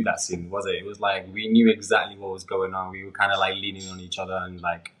to do that scene, was it? It was we knew exactly what was going on. We were kind of leaning on each other and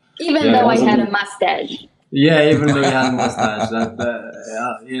even though I had a mustache. Yeah, even though he had a mustache.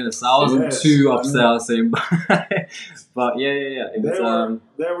 Yes, I wasn't too upset, I was saying, but yeah. It was,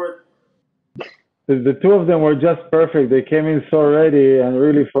 the two of them were just perfect. They came in so ready, and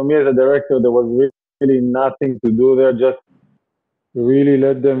really, for me as a director, there was really nothing to do there. Just really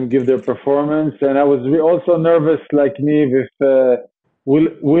let them give their performance. And I was also nervous, like Neve, if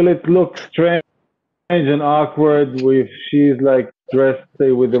will it look strange and awkward if she's dressed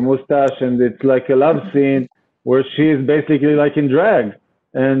with the mustache and it's like a love scene where she's basically in drag,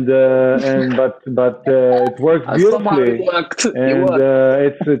 and but it works beautifully, and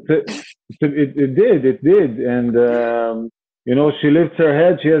it did, and she lifts her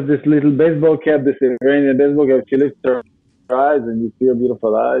head. She has this little baseball cap, this Iranian baseball cap. She lifts her eyes, and you see her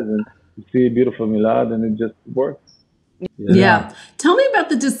beautiful eyes, and you see beautiful Milad, and it just works. Yeah. Tell me about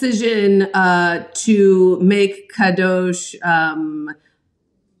the decision to make Kadosh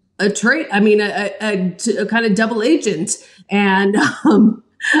a trait. I mean, a kind of double agent. And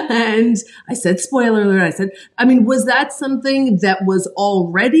and I said, spoiler alert. I said, I mean, was that something that was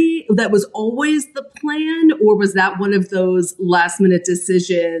always the plan, or was that one of those last minute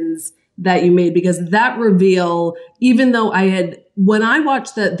decisions that you made? Because that reveal, even though when I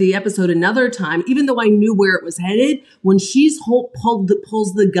watched the episode another time, even though I knew where it was headed, when she's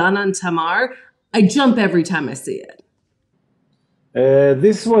pulls the gun on Tamar, I jump every time I see it.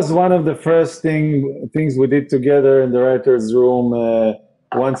 This was one of the first things we did together in the writer's room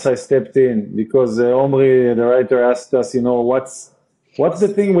once I stepped in, because Omri, the writer, asked us, what's the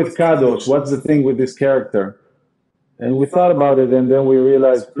thing with Kadosh? What's the thing with this character? And we thought about it, and then we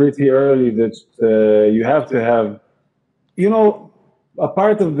realized pretty early that you have to have, a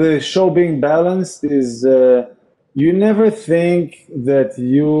part of the show being balanced is you never think that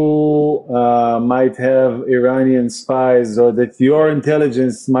you might have Iranian spies or that your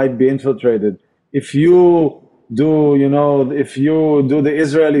intelligence might be infiltrated. If you do the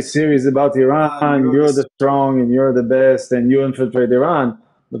Israeli series about Iran, you're the strong and you're the best and you infiltrate Iran.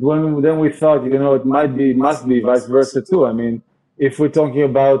 But then we thought, it must be vice versa too. I mean, if we're talking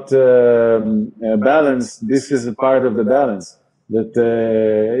about balance, this is a part of the balance. That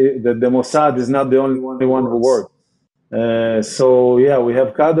the Mossad is not the only one who works. So yeah, we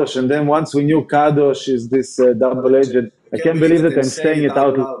have Kadosh, and then once we knew Kadosh is this double agent, I can't believe that I'm saying it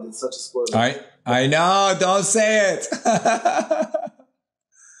out loud. It's such a spoiler. I know, don't say it.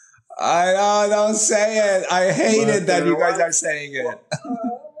 I know, don't say it. I hate it that you guys are saying it.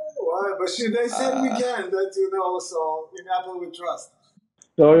 But they said we can, so in Apple we trust.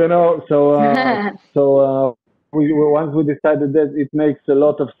 So, once we decided that it makes a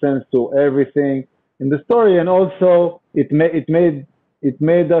lot of sense to everything in the story, and also it made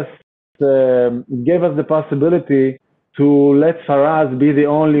us, gave us the possibility to let Faraz be the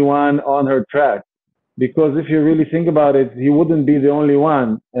only one on her track. Because if you really think about it, he wouldn't be the only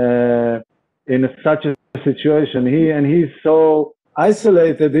one in such a situation. He's so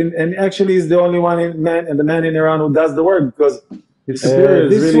isolated, and actually he's the only the man in Iran who does the work, because this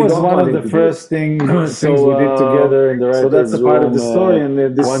really was one of the first things we did together in the writer's room. So that's a part of the story, and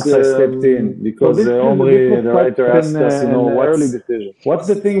once I stepped in, because Omri, the writer, asked us, early decision. What's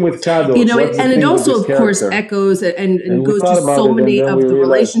the thing with Kadosh? And it also, of course, echoes and goes to so many of the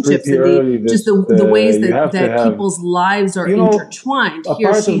relationships and the ways that people's lives are intertwined.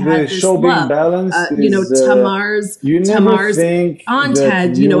 Here she had this love. Tamar's aunt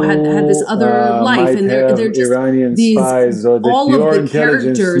had this other life, and they're just these all of the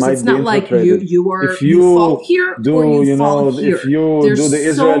characters. It's not like you fall here or you fall here.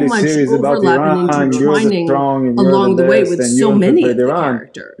 There's so much overlap and intertwining along the way with so many of the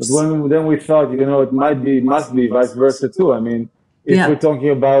characters. But then we thought, it must be vice versa too. I mean, if we're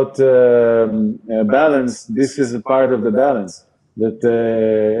talking about balance, this is a part of the balance. That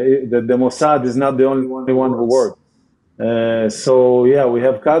the Mossad is not the only one who works. So yeah, we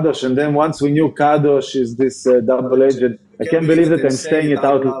have Kadosh, and then once we knew Kadosh is this double agent, I can't believe that I'm saying it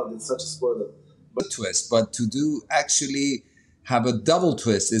out loud. It's such a spoiler. Twist, but to actually have a double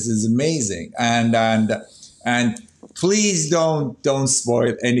twist, this is amazing. And please don't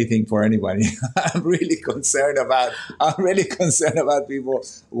spoil anything for anybody. I'm really concerned about people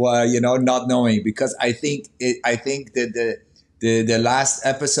who are, not knowing, because I think that the last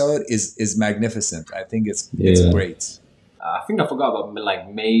episode is magnificent. I think it's great. I think I forgot about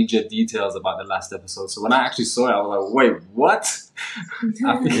major details about the last episode. So when I actually saw it, I was like, "Wait, what?"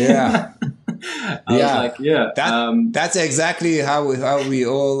 That's exactly how we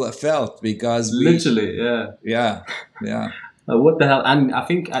all felt, because literally, yeah. What the hell? And I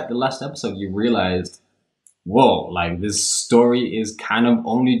think at the last episode, you realized, whoa, this story is kind of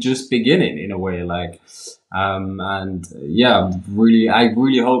only just beginning in a way, I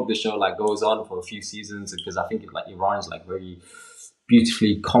really hope the show goes on for a few seasons, because I think Iran is very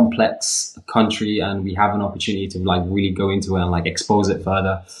beautifully complex country, and we have an opportunity to really go into it and expose it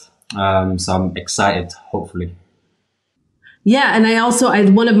further. So I'm excited, hopefully. Yeah, and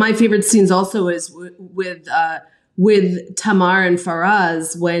one of my favorite scenes also is with Tamar and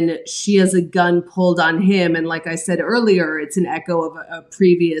Faraz, when she has a gun pulled on him, and like I said earlier, it's an echo of a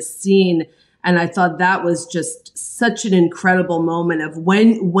previous scene. And I thought that was just such an incredible moment of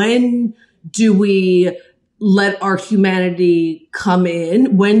when do we let our humanity come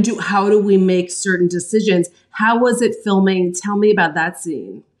in? How do we make certain decisions? How was it filming? Tell me about that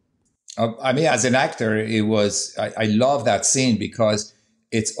scene. I mean, as an actor, I love that scene because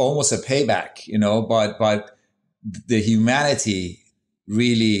it's almost a payback, but the humanity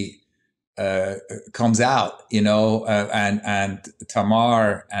really comes out, and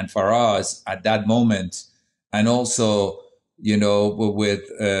Tamar and Faraz at that moment, and also, with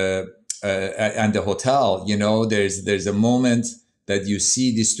and the hotel, there's a moment that you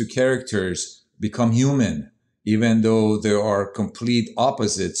see these two characters become human, even though they are complete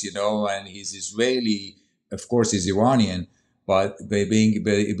opposites, and he's Israeli, of course he's Iranian, but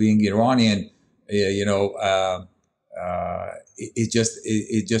being Iranian,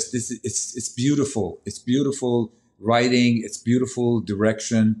 it's beautiful. It's beautiful writing. It's beautiful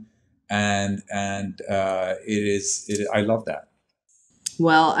direction, and I love that.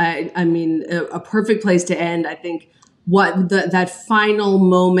 Well, I mean, a perfect place to end. I think that final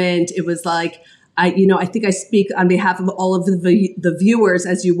moment, it was like, I think I speak on behalf of all of the viewers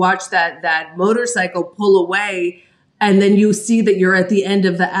as you watch that motorcycle pull away, and then you see that you're at the end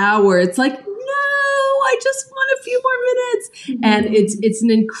of the hour. It's like, no, I just want a few more minutes. And it's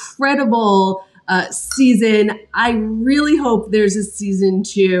an incredible season. I really hope there's a season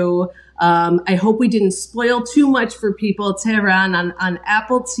 2. I hope we didn't spoil too much for people. Tehran on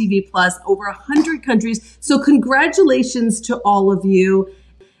Apple TV Plus, over 100 countries. So congratulations to all of you.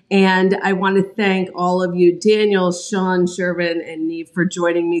 And I want to thank all of you, Daniel, Shaun, Shervin, and Neve, for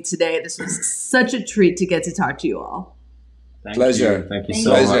joining me today. This was such a treat to get to talk to you all. Pleasure. Thank you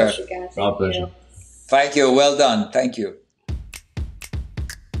so much. Thank you. Well done. Thank you.